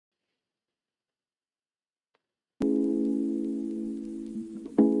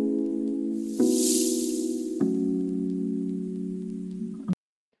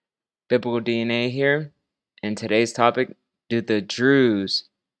Biblical DNA here, and today's topic: do the Druze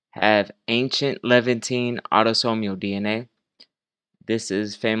have ancient Levantine autosomal DNA? This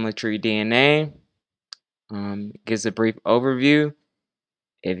is family tree DNA. Gives a brief overview.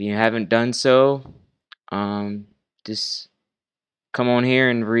 If you haven't done so, just come on here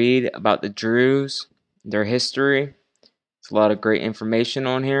and read about the Druze, their history. It's a lot of great information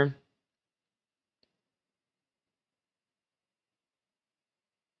on here.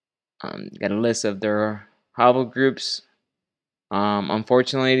 Got a list of their haplogroups.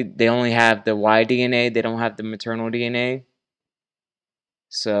 Unfortunately, they only have the Y DNA. They don't have the maternal DNA.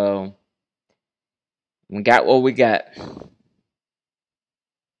 So we got what we got.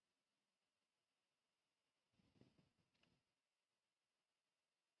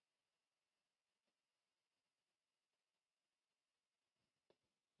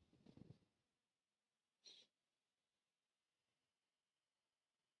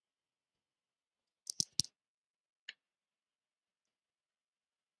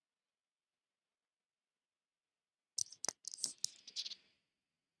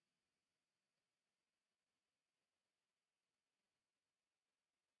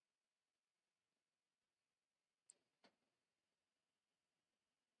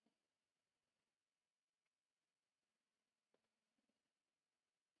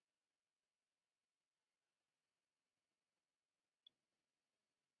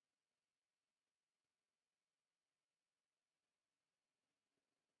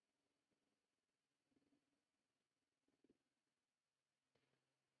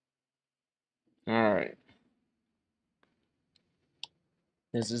 All right.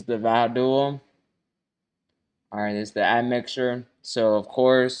 This is the Vahaduo. All right, this is the admixture. So of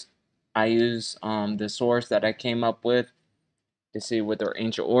course, I use the source that I came up with to see what their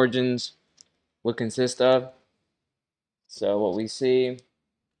ancient origins would consist of. So what we see,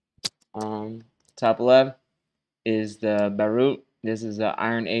 top left is the Beirut. This is the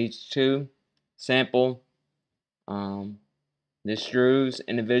Iron Age 2 sample. This Druze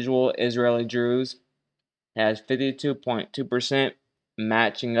individual, Israeli Druze, has 52.2%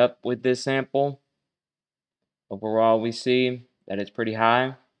 matching up with this sample. Overall, we see that it's pretty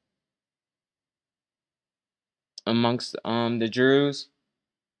high amongst the Druze.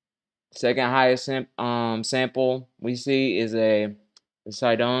 Second highest sample we see is the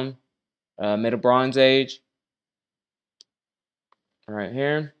Sidon, Middle Bronze Age, right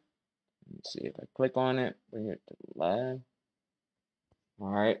here. Let's see if I click on it, bring it to the left. All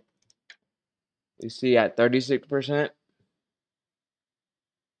right, we see at 36%,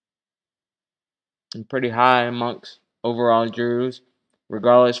 and pretty high amongst overall Druze,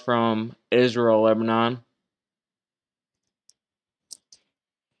 regardless from Israel, Lebanon.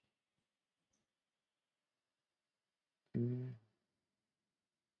 We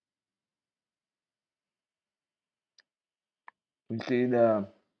see the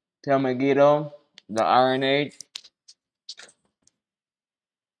Tel Megiddo, the Iron Age.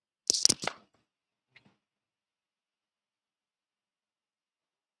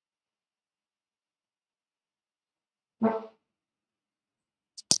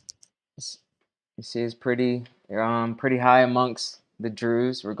 You see, it's pretty high amongst the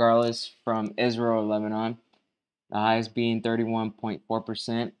Druze, regardless from Israel or Lebanon. The highest being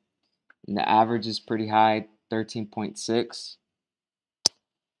 31.4%, and the average is pretty high, 13.6.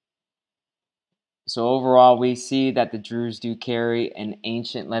 So overall, we see that the Druze do carry an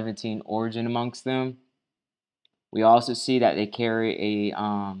ancient Levantine origin amongst them. We also see that they carry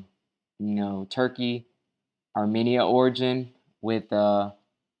a Turkey, Armenia origin with a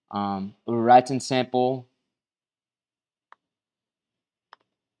Eurasia sample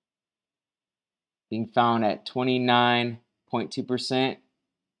being found at 29.2%,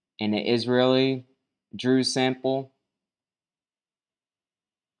 and the Israeli Druze sample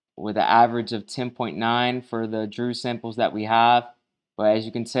with an average of 10.9 for the Druze samples that we have. But as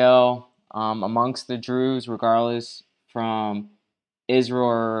you can tell, amongst the Druze, regardless from Israel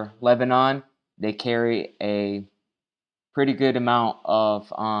or Lebanon, they carry a pretty good amount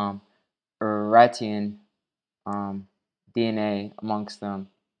of Eurasian DNA amongst them.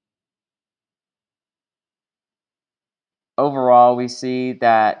 Overall, we see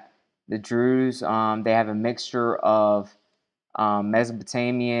that the Druze, they have a mixture of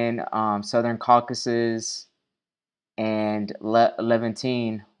Mesopotamian, Southern Caucasus, and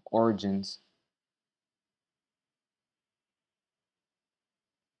Levantine origins.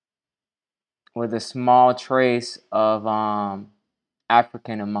 With a small trace of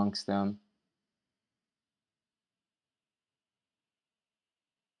African amongst them,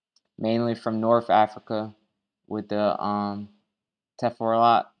 mainly from North Africa with the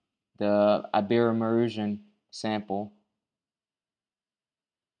Tephrolat, the Ibero-Mauritian sample.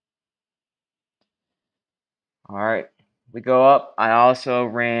 All right, we go up. I also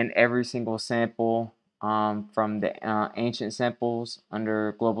ran every single sample from the ancient samples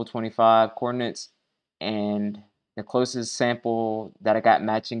under Global25 Coordinates, and the closest sample that I got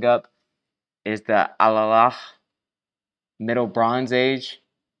matching up is the Alalach Middle Bronze Age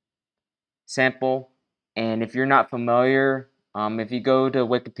sample. And if you're not familiar, if you go to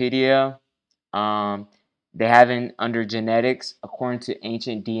Wikipedia, they have it under genetics according to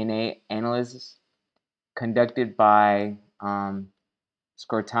ancient DNA analysis conducted by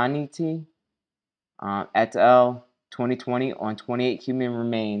Scortaniti et al. 2020 on 28 human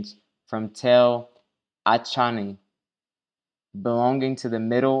remains from Tel Achani belonging to the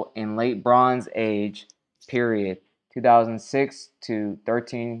Middle and Late Bronze Age period 2006 to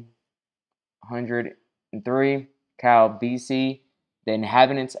 1303 Cal BC. The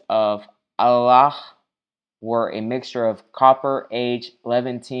inhabitants of Allah were a mixture of Copper Age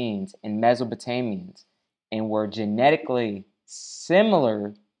Levantines and Mesopotamians and were genetically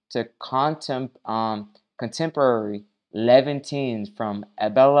similar to contemporary Levantines from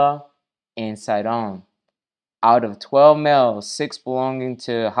Abela and Sidon. Out of 12 males, 6 belonging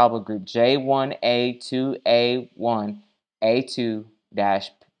to haplogroup J1A2A1A2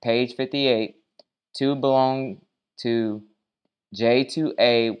 page 58, 2 belong to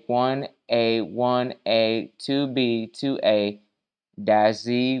J2A1A1A2B2A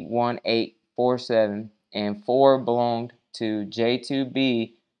Z1847, and 4 belonged to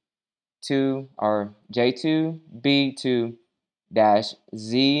J2B2 or J2B2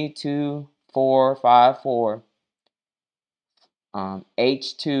 Z2454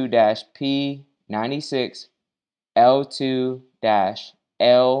 H2-P96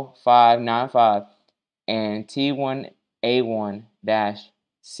 L2-L595 and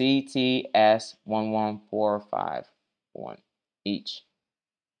T1A1-CTS11451 each.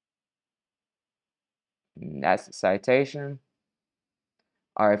 And that's the citation.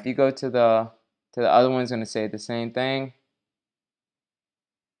 All right, if you go to the other one, it's going to say the same thing.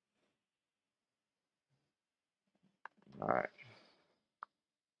 All right.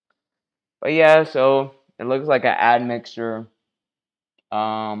 But yeah, so it looks like an admixture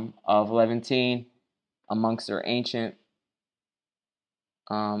of Levantine amongst their ancient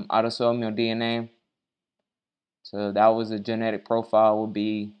autosomal DNA. So that was a genetic profile, would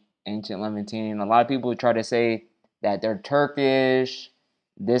be ancient Levantine. A lot of people try to say that they're Turkish,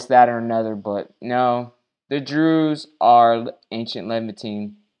 this, that, or another, but no, the Druze are ancient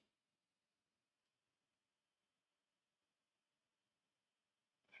Levantine.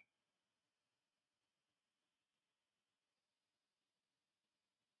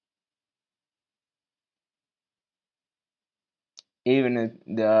 Even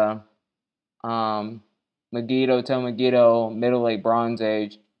the Megiddo to Megiddo, Middle Late Bronze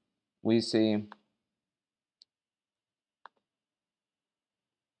Age, we see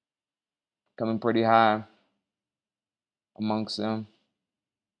coming pretty high amongst them.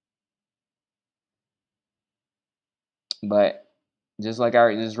 But just like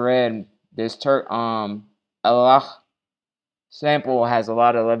I just read, this Allah sample has a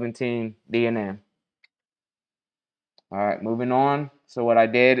lot of Levantine DNA. All right, moving on. So what I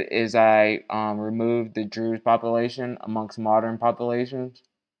did is I removed the Druze population amongst modern populations,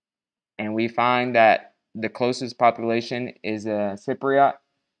 and we find that the closest population is Cypriot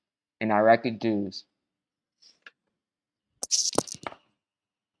and Iraqi Jews.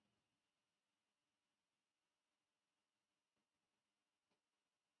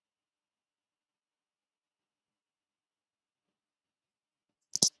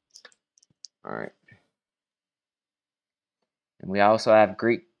 All right. And we also have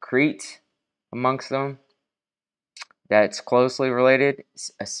Greek Crete amongst them. That's closely related.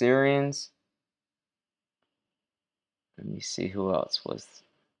 Assyrians. Let me see who else was.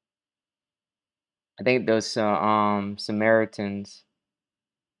 I think those Samaritans.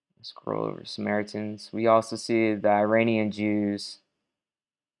 Scroll over Samaritans. We also see the Iranian Jews.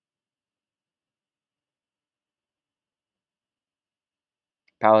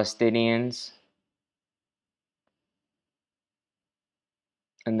 Palestinians.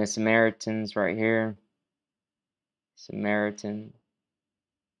 And the Samaritans right here. Samaritan.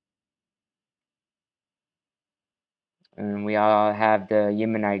 And we all have the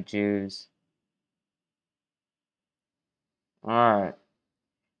Yemenite Jews. Alright.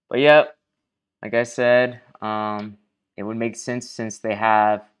 But yep, like I said, it would make sense since they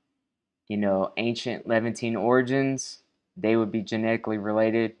have, ancient Levantine origins. They would be genetically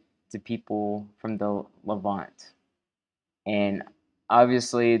related to people from the Levant. And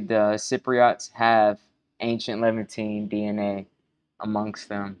obviously the Cypriots have ancient Levantine DNA amongst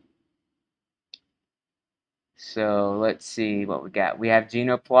them. So let's see what we got. We have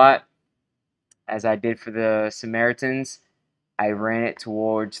genoplot. As I did for the Samaritans, I ran it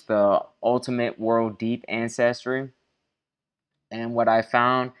towards the ultimate world deep ancestry. And what I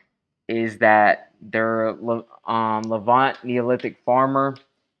found is that their Levant Neolithic farmer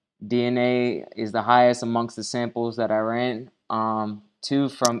DNA is the highest amongst the samples that I ran. 2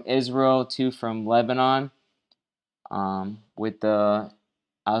 from Israel, 2 from Lebanon. I'll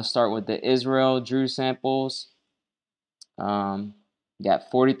start with the Israel Druze samples.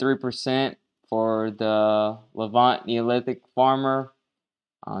 Got 43% for the Levant Neolithic farmer,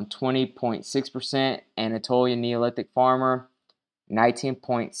 20.6% Anatolian Neolithic farmer,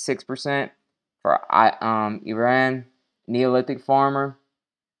 19.6% for Iran Neolithic farmer,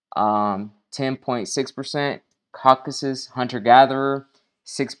 10.6% Caucasus hunter-gatherer,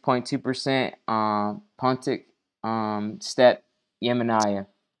 6.2% Pontic steppe Yemeniya.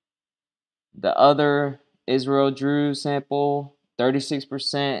 The other Israel Druze sample,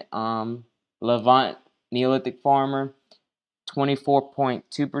 36% Levant Neolithic farmer,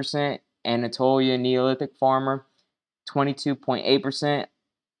 24.2% Anatolia Neolithic farmer, 22.8%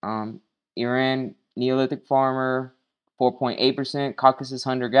 Iran Neolithic farmer, 4.8% Caucasus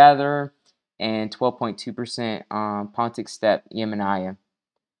hunter-gatherer, and 12.2% Pontic steppe Yemeniya.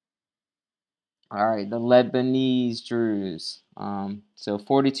 All right, the Lebanese Druze. So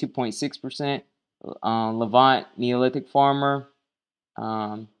 42.6% Levant Neolithic farmer,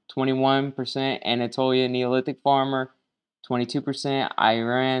 21% Anatolia Neolithic farmer, 22%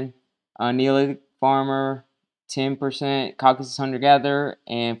 Iran Neolithic farmer, 10% Caucasus hunter-gatherer,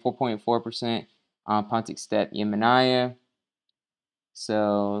 and 4.4% Pontic steppe Yemeniya.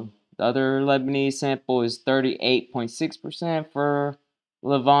 So the other Lebanese sample is 38.6% for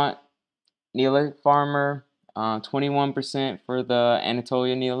Levant Neolithic farmer, 21% for the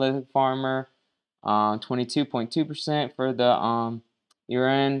Anatolia Neolithic farmer, 22.2% for the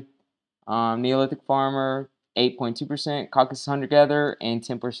Iran Neolithic farmer, 8.2% Caucasus hunter-gatherer, and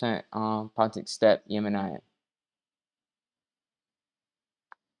 10% Pontic steppe Yemeniya.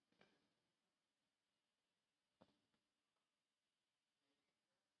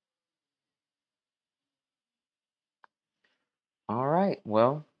 All right,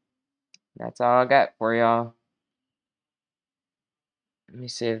 well, that's all I got for y'all. Let me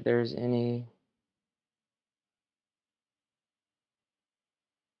see if there's any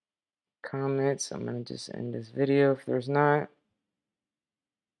comments. I'm going to just end this video if there's not.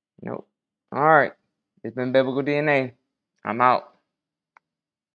 Nope. All right. It's been Biblical DNA. I'm out.